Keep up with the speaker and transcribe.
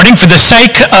morning, for the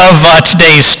sake of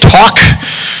today's talk,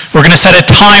 we're going to set a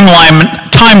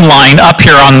timeline up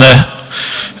here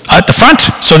at the front.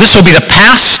 So this will be the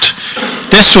past,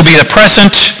 this will be the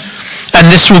present,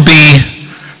 and this will be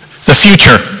the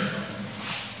future.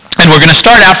 And we're going to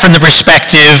start out from the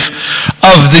perspective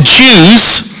of the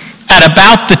Jews at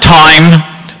about the time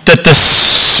that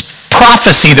this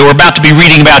prophecy that we're about to be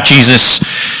reading about Jesus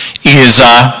is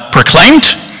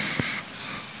proclaimed.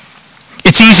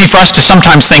 It's easy for us to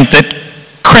sometimes think that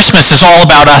Christmas is all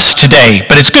about us today,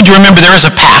 but it's good to remember there is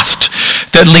a past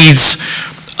that leads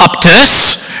up to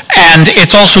this, and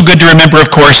it's also good to remember, of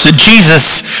course, that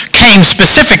Jesus came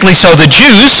specifically so the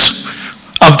Jews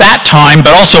of that time,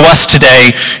 but also us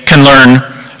today, can learn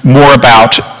more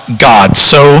about God.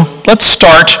 So let's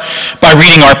start by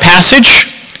reading our passage,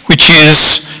 which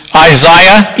is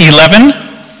Isaiah 11,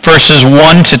 verses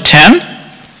 1 to 10.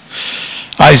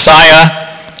 Isaiah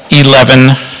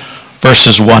 11,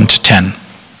 verses 1 to 10.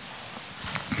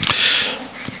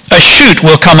 A shoot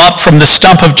will come up from the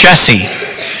stump of Jesse,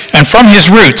 and from his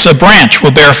roots a branch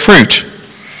will bear fruit.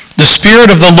 The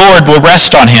Spirit of the Lord will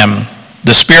rest on him,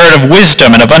 the Spirit of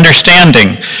wisdom and of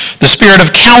understanding, the Spirit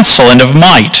of counsel and of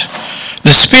might,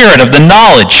 the Spirit of the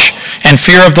knowledge and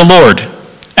fear of the Lord,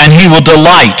 and he will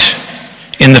delight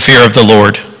in the fear of the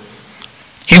Lord.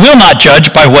 He will not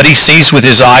judge by what he sees with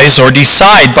his eyes or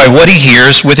decide by what he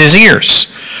hears with his ears.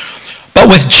 But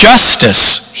with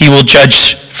justice he will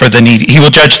judge the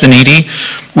needy.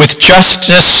 With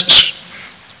justice,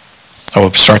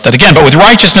 But with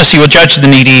righteousness he will judge the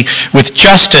needy. With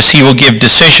justice he will give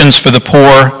decisions for the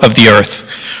poor of the earth.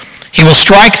 He will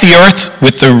strike the earth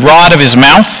with the rod of his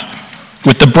mouth.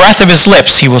 With the breath of his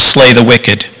lips he will slay the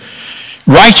wicked.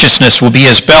 Righteousness will be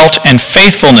his belt, and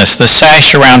faithfulness the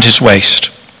sash around his waist.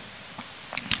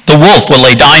 You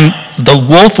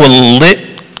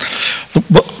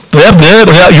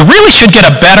really should get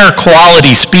a better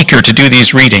quality speaker to do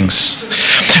these readings.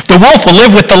 The wolf will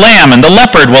live with the lamb, and the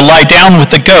leopard will lie down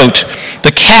with the goat.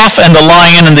 The calf and the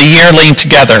lion and the yearling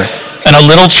together, and a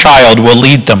little child will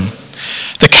lead them.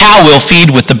 The cow will feed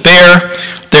with the bear.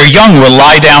 Their young will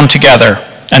lie down together,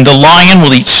 and the lion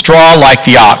will eat straw like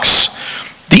the ox.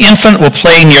 The infant will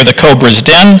play near the cobra's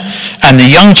den, and the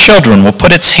young children will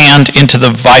put its hand into the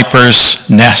viper's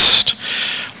nest.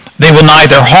 They will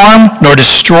neither harm nor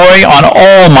destroy on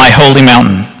all my holy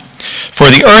mountain, for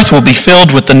the earth will be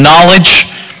filled with the knowledge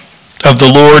of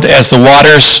the Lord as the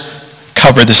waters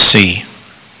cover the sea.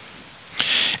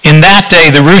 In that day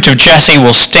the root of Jesse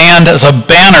will stand as a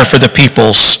banner for the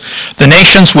peoples. The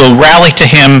nations will rally to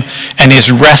him, and his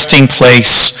resting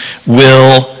place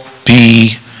will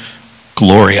be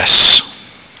glorious.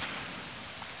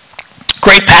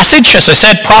 Great passage, as I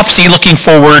said, prophecy looking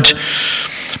forward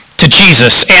to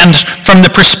Jesus. And from the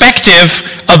perspective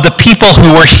of the people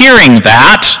who were hearing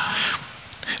that,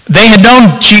 they had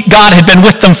known God had been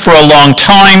with them for a long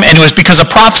time, and it was because of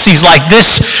prophecies like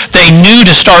this they knew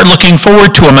to start looking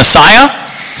forward to a Messiah.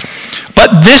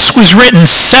 But this was written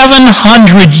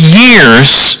 700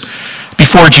 years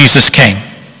before Jesus came.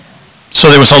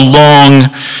 So there was a long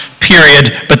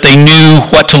period, but they knew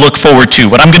what to look forward to.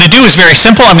 What I'm going to do is very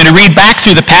simple. I'm going to read back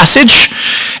through the passage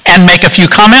and make a few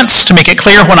comments to make it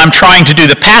clear when I'm trying to do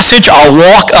the passage. I'll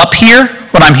walk up here.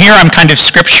 When I'm here, I'm kind of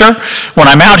scripture. When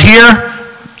I'm out here,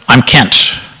 I'm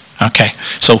Kent. Okay,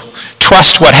 so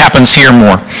trust what happens here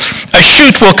more. A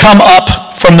shoot will come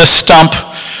up from the stump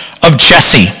of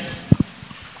Jesse.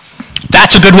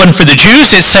 That's a good one for the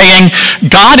Jews. It's saying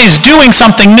God is doing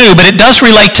something new, but it does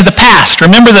relate to the past.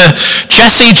 Remember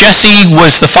Jesse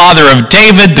was the father of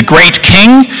David, the great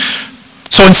king.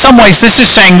 So in some ways, this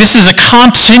is saying this is a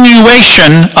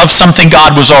continuation of something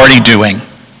God was already doing.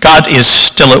 God is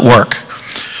still at work.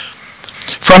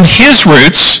 From his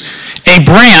roots, a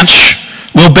branch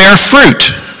will bear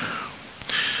fruit.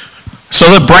 So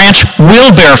the branch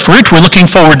will bear fruit. We're looking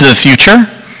forward to the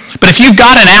future. But if you've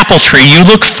got an apple tree, you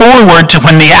look forward to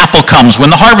when the apple comes,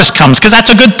 when the harvest comes, because that's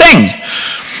a good thing.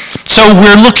 So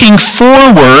we're looking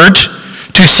forward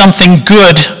to something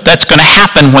good that's going to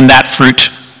happen when that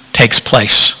fruit takes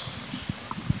place.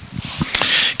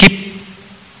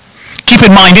 Keep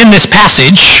in mind, in this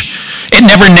passage, it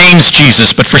never names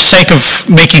Jesus, but for sake of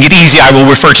making it easy, I will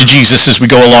refer to Jesus as we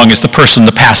go along as the person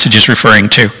the passage is referring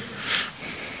to.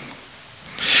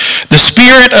 The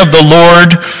Spirit of the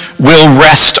Lord will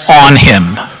rest on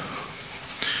him.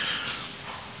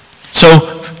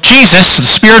 So Jesus, the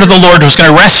Spirit of the Lord, was going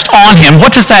to rest on him.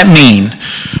 What does that mean?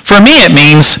 For me, it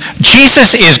means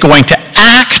Jesus is going to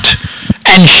act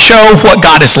and show what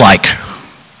God is like.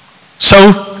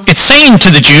 So it's saying to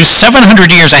the Jews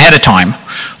 700 years ahead of time,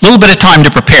 A little bit of time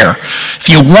to prepare. If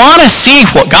you want to see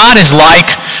what God is like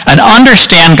and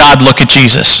understand God, look at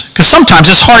Jesus. Because sometimes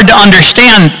it's hard to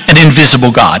understand an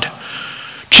invisible God.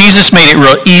 Jesus made it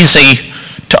real easy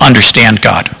to understand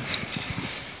God.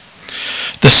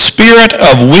 The spirit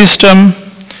of wisdom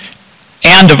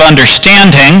and of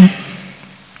understanding,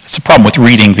 that's the problem with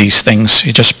reading these things,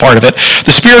 it's just part of it.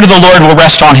 The Spirit of the Lord will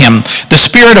rest on him. The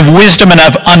spirit of wisdom and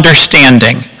of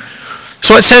understanding.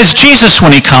 So it says Jesus,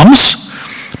 when he comes,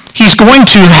 he's going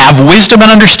to have wisdom and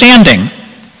understanding.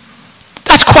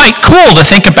 That's quite cool to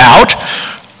think about,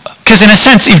 because in a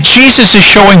sense, if Jesus is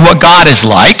showing what God is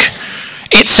like,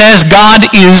 it says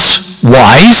God is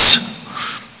wise.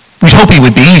 We hope he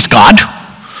would be. He's God.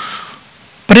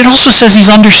 But it also says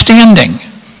he's understanding.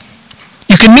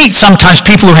 You can meet sometimes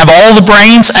people who have all the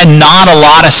brains and not a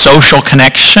lot of social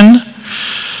connection.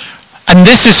 And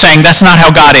this is saying that's not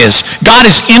how God is. God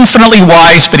is infinitely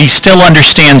wise, but he still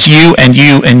understands you and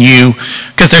you and you,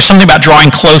 because there's something about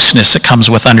drawing closeness that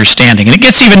comes with understanding. And it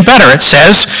gets even better. It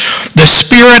says, the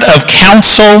spirit of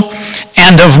counsel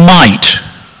and of might.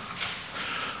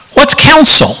 What's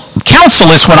counsel?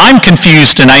 Counsel is when I'm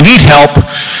confused and I need help,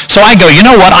 so I go, you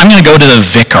know what, I'm going to go to the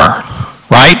vicar,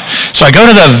 right? So I go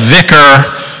to the vicar,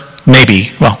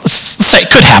 maybe, well, let's say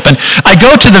it could happen. I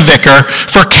go to the vicar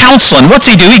for counsel, and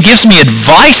what's he do? He gives me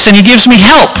advice and he gives me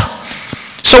help.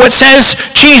 So it says,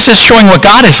 Jesus showing what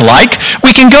God is like,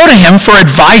 we can go to him for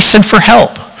advice and for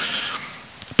help.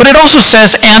 But it also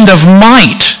says, and of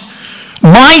might.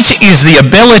 Might is the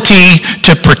ability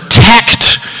to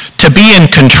protect, to be in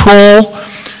control.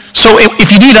 So if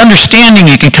you need understanding,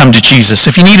 you can come to Jesus.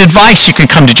 If you need advice, you can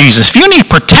come to Jesus. If you need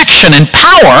protection and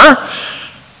power,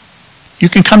 you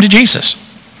can come to Jesus.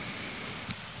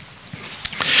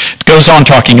 It goes on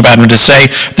talking about him to say,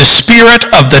 the spirit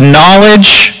of the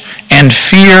knowledge and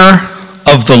fear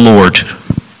of the Lord.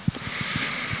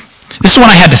 This is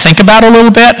one I had to think about a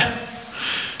little bit.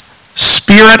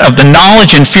 Spirit of the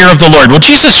knowledge and fear of the Lord. Well,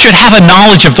 Jesus should have a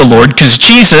knowledge of the Lord, because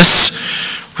Jesus,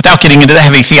 without getting into the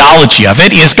heavy theology of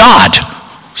it, is God.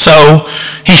 So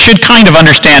he should kind of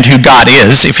understand who God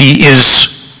is if he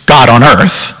is God on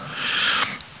earth.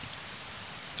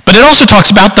 But it also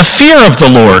talks about the fear of the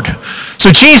Lord.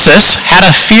 So Jesus had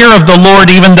a fear of the Lord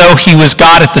even though he was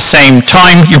God at the same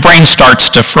time. Your brain starts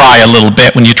to fry a little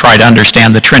bit when you try to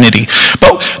understand the Trinity.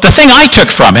 But the thing I took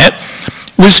from it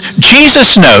was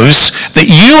Jesus knows that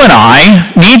you and I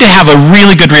need to have a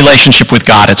really good relationship with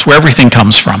God. It's where everything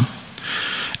comes from.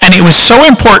 And it was so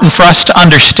important for us to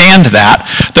understand that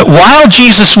while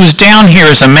Jesus was down here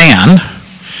as a man,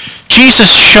 Jesus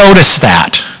showed us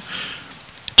that.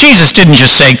 Jesus didn't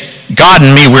just say, God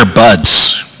and me, we're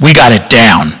buds. We got it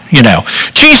down, you know.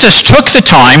 Jesus took the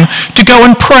time to go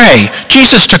and pray.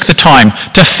 Jesus took the time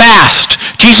to fast.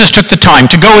 Jesus took the time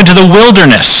to go into the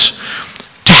wilderness,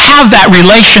 to have that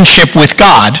relationship with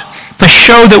God, to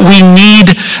show that we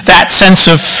need that sense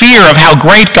of fear of how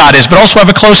great God is, but also have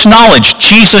a close knowledge.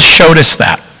 Jesus showed us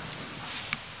that.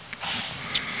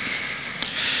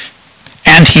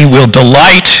 And he will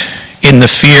delight in the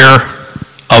fear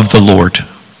of the Lord.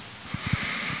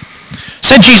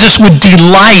 Said Jesus would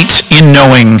delight in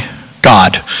knowing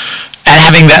God and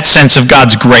having that sense of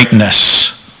God's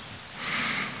greatness.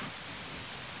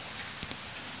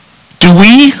 Do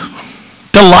we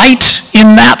delight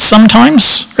in that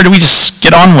sometimes? Or do we just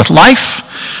get on with life?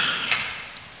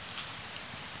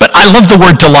 But I love the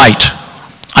word delight.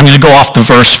 I'm going to go off the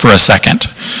verse for a second.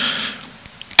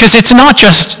 Because it's not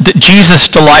just that Jesus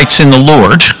delights in the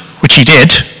Lord, which he did,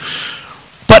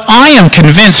 but I am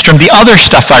convinced from the other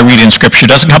stuff I read in Scripture,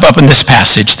 doesn't come up in this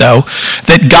passage though,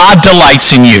 that God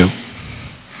delights in you.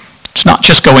 It's not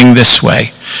just going this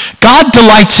way. God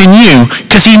delights in you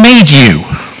because he made you.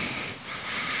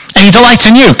 And he delights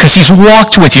in you because he's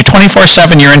walked with you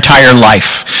 24/7 your entire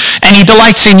life. And he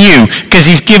delights in you because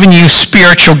he's given you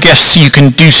spiritual gifts so you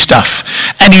can do stuff.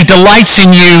 And he delights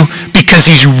in you because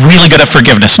he's really good at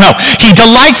forgiveness. No, he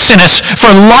delights in us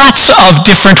for lots of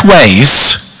different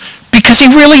ways because he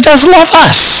really does love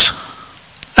us.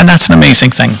 And that's an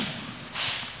amazing thing.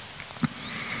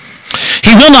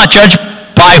 He will not judge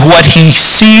by what he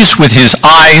sees with his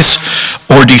eyes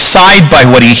or decide by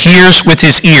what he hears with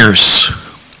his ears.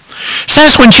 It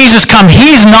says when Jesus comes,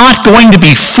 he's not going to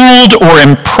be fooled or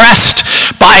impressed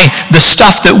by the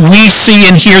stuff that we see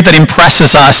and hear that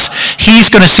impresses us. He's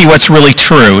going to see what's really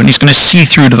true, and he's going to see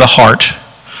through to the heart.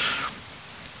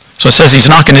 So it says he's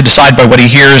not going to decide by what he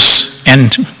hears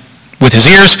and with his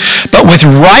ears, but with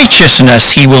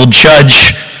righteousness he will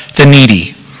judge the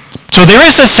needy. So there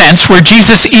is a sense where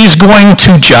Jesus is going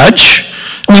to judge,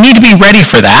 and we need to be ready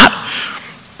for that.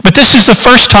 But this is the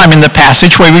first time in the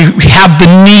passage where we have the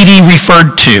needy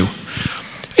referred to.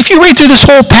 If you read through this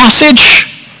whole passage,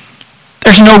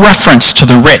 there's no reference to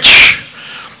the rich,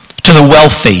 to the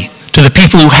wealthy, to the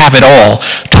people who have it all.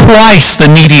 Twice the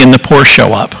needy and the poor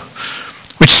show up,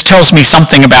 which tells me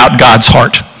something about God's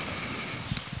heart.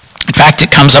 In fact,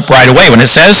 it comes up right away when it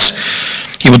says,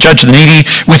 he will judge the needy.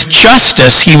 With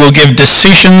justice, he will give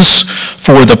decisions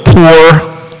for the poor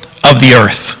of the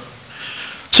earth.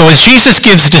 So as Jesus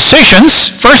gives decisions,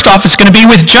 first off, it's going to be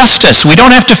with justice. We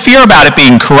don't have to fear about it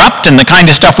being corrupt and the kind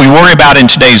of stuff we worry about in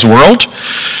today's world.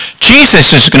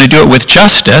 Jesus is going to do it with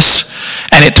justice,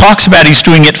 and it talks about he's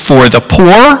doing it for the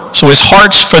poor. So his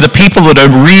heart's for the people that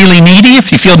are really needy. If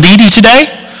you feel needy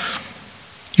today,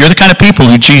 you're the kind of people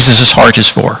who Jesus' heart is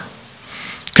for.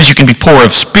 Because you can be poor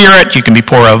of spirit, you can be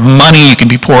poor of money, you can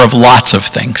be poor of lots of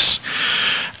things.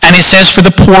 And it says for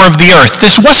the poor of the earth.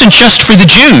 This wasn't just for the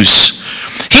Jews.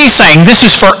 He's saying this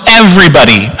is for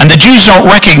everybody. And the Jews don't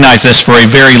recognize this for a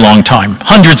very long time,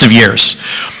 hundreds of years.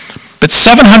 But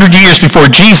 700 years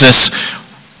before Jesus,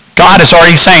 God is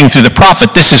already saying through the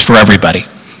prophet, this is for everybody.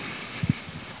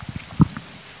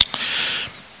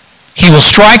 He will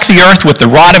strike the earth with the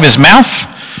rod of his mouth,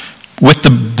 with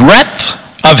the breath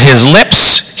of his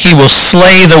lips, he will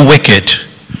slay the wicked.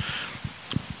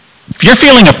 If you're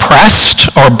feeling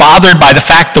oppressed or bothered by the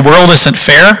fact the world isn't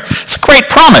fair, it's a great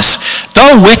promise.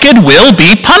 The wicked will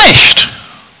be punished.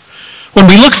 When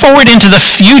we look forward into the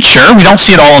future, we don't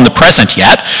see it all in the present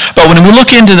yet, but when we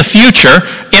look into the future,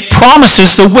 it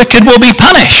promises the wicked will be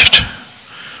punished.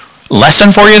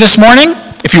 Lesson for you this morning,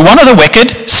 if you're one of the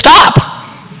wicked, stop,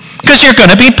 because you're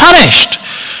going to be punished.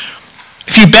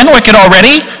 If you've been wicked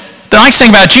already, the nice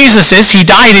thing about Jesus is he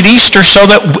died at Easter so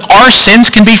that our sins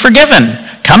can be forgiven.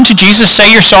 Come to Jesus, say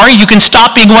you're sorry. You can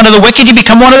stop being one of the wicked. You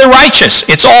become one of the righteous.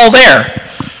 It's all there.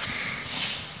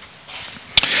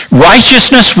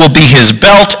 Righteousness will be his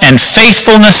belt and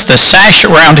faithfulness the sash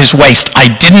around his waist.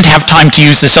 I didn't have time to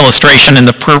use this illustration in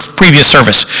the previous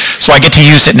service, so I get to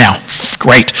use it now.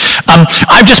 Great.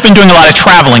 I've just been doing a lot of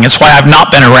traveling. It's why I've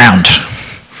not been around.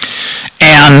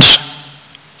 And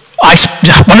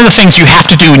one of the things you have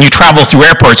to do when you travel through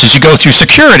airports is you go through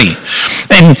security.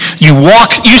 And you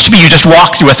walk, used to be you just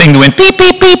walk through a thing that went beep,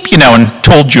 beep, beep, and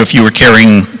told you if you were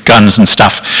carrying guns and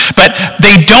stuff. But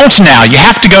they don't now. You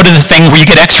have to go to the thing where you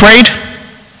get x-rayed.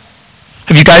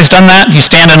 Have you guys done that? You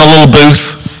stand in a little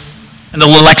booth, and the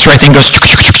little x-ray thing goes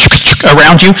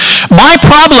around you. My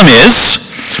problem is,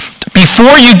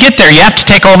 before you get there, you have to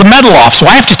take all the metal off, so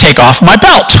I have to take off my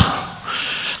belt.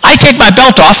 I take my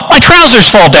belt off, my trousers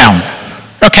fall down.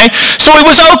 Okay? So it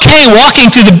was okay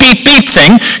walking through the beep beep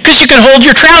thing because you can hold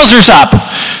your trousers up.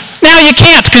 Now you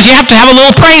can't because you have to have a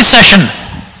little praise session.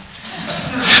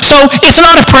 So it's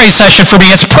not a praise session for me,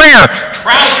 it's prayer.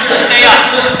 Trousers stay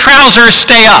up. Trousers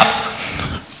stay up.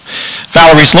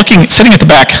 Valerie's sitting at the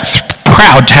back,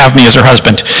 proud to have me as her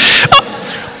husband.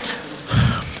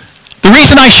 The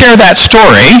reason I share that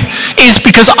story is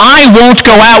because I won't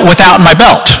go out without my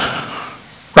belt.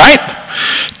 Right?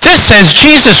 This says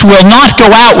Jesus will not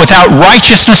go out without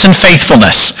righteousness and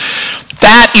faithfulness.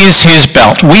 That is his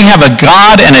belt. We have a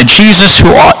God and a Jesus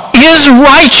who is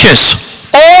righteous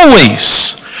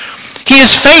always. He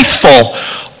is faithful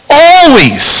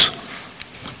always.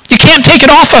 You can't take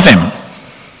it off of him.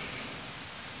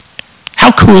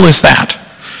 How cool is that?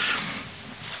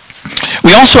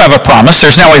 We also have a promise.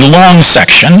 There's now a long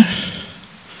section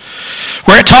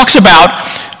where it talks about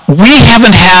we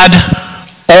haven't had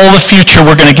all the future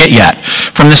we're going to get yet.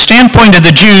 From the standpoint of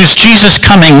the Jews, Jesus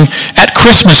coming at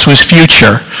Christmas was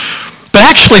future. But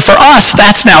actually for us,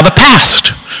 that's now the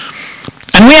past.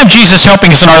 And we have Jesus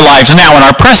helping us in our lives now in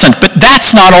our present, but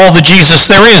that's not all the Jesus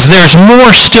there is. There's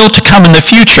more still to come in the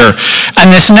future.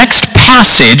 And this next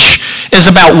passage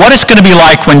is about what it's going to be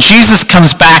like when Jesus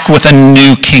comes back with a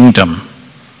new kingdom.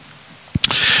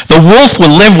 The wolf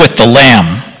will live with the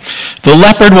lamb. The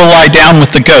leopard will lie down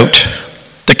with the goat.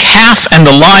 The calf and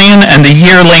the lion and the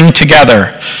yearling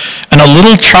together, and a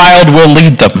little child will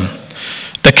lead them.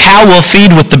 The cow will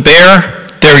feed with the bear,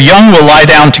 their young will lie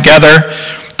down together,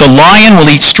 the lion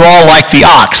will eat straw like the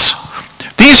ox.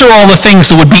 These are all the things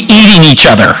that would be eating each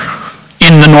other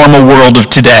in the normal world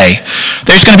of today.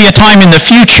 There's going to be a time in the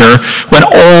future when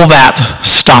all that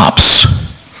stops.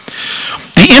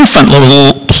 The infant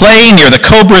will play near the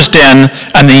cobra's den,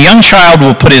 and the young child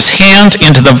will put his hand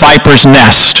into the viper's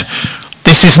nest.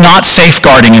 This is not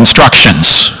safeguarding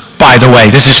instructions, by the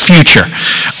way. This is future.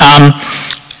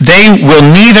 They will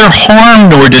neither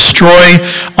harm nor destroy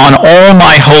on all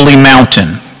my holy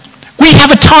mountain. We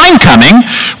have a time coming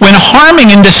when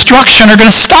harming and destruction are going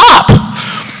to stop.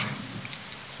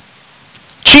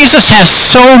 Jesus has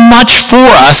so much for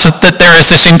us that there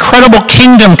is this incredible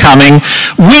kingdom coming,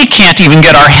 we can't even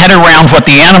get our head around what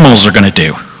the animals are going to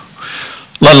do,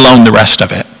 let alone the rest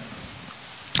of it.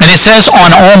 And it says,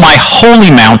 on all my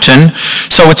holy mountain,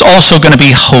 so it's also going to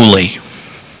be holy.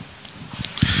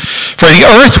 For the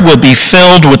earth will be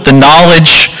filled with the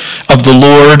knowledge of the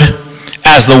Lord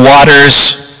as the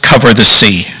waters cover the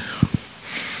sea.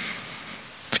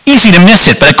 Easy to miss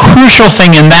it, but a crucial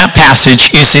thing in that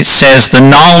passage is it says the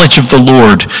knowledge of the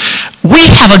Lord. We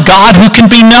have a God who can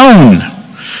be known.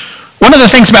 One of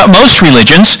the things about most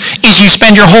religions is you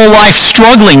spend your whole life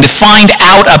struggling to find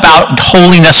out about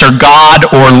holiness or God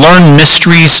or learn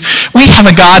mysteries. We have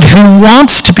a God who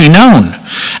wants to be known,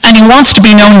 and he wants to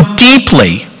be known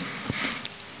deeply.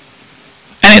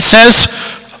 And it says,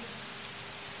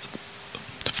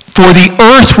 for the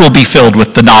earth will be filled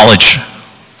with the knowledge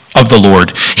of the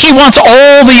Lord. He wants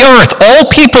all the earth, all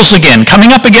peoples again,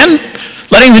 coming up again,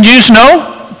 letting the Jews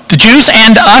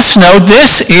and us know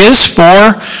this is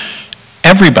for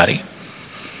everybody.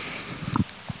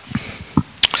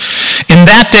 In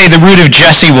that day, the root of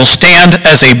Jesse will stand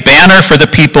as a banner for the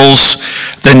peoples.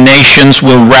 The nations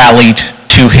will rally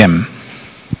to him.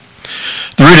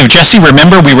 The root of Jesse,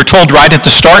 remember, we were told right at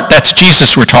the start, that's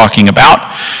Jesus we're talking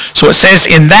about. So it says,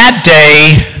 in that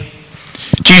day,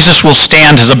 Jesus will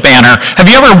stand as a banner. Have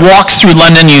you ever walked through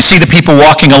London? You see the people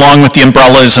walking along with the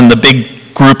umbrellas and the big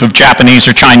group of Japanese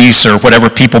or Chinese or whatever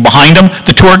people behind them,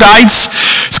 the tour guides.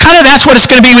 That's what it's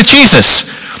going to be with Jesus.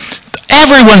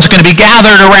 Everyone's going to be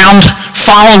gathered around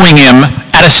following him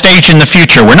at a stage in the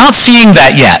future. We're not seeing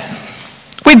that yet.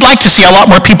 We'd like to see a lot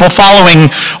more people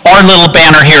following our little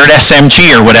banner here at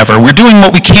SMG or whatever. We're doing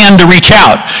what we can to reach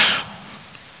out.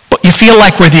 But you feel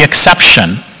like we're the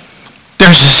exception.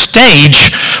 There's a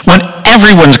stage when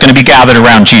everyone's going to be gathered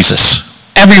around Jesus.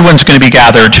 Everyone's going to be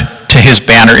gathered to his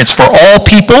banner. It's for all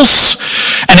peoples,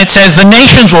 and it says the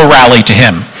nations will rally to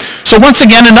him. So once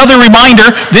again, another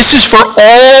reminder, this is for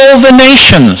all the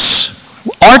nations.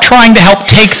 Our trying to help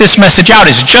take this message out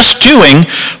is just doing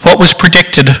what was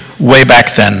predicted way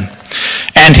back then.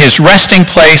 And his resting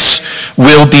place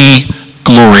will be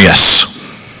glorious.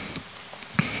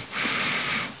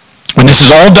 When this is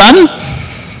all done,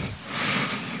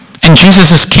 and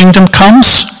Jesus' kingdom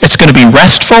comes, it's going to be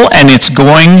restful and it's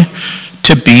going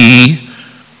to be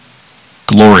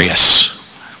glorious.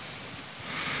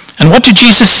 And what did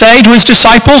Jesus say to his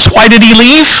disciples? Why did he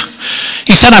leave?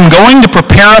 He said, I'm going to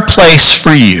prepare a place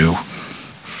for you.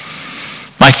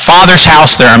 My Father's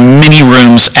house, there are many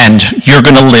rooms, and you're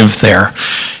going to live there.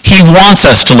 He wants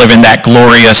us to live in that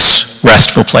glorious,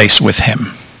 restful place with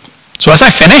him. So as I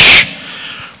finish,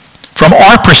 from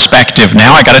our perspective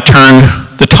now, I got to turn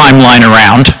the timeline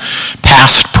around,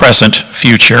 past, present,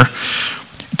 future.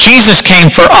 Jesus came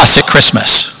for us at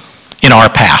Christmas in our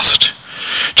past.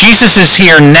 Jesus is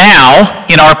here now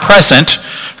in our present,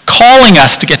 calling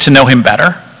us to get to know him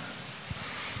better.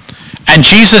 And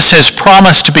Jesus has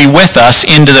promised to be with us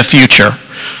into the future.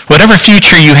 Whatever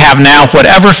future you have now,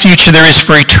 whatever future there is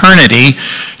for eternity,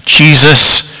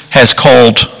 Jesus has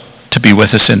called to be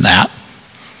with us in that.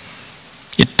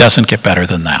 It doesn't get better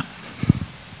than that.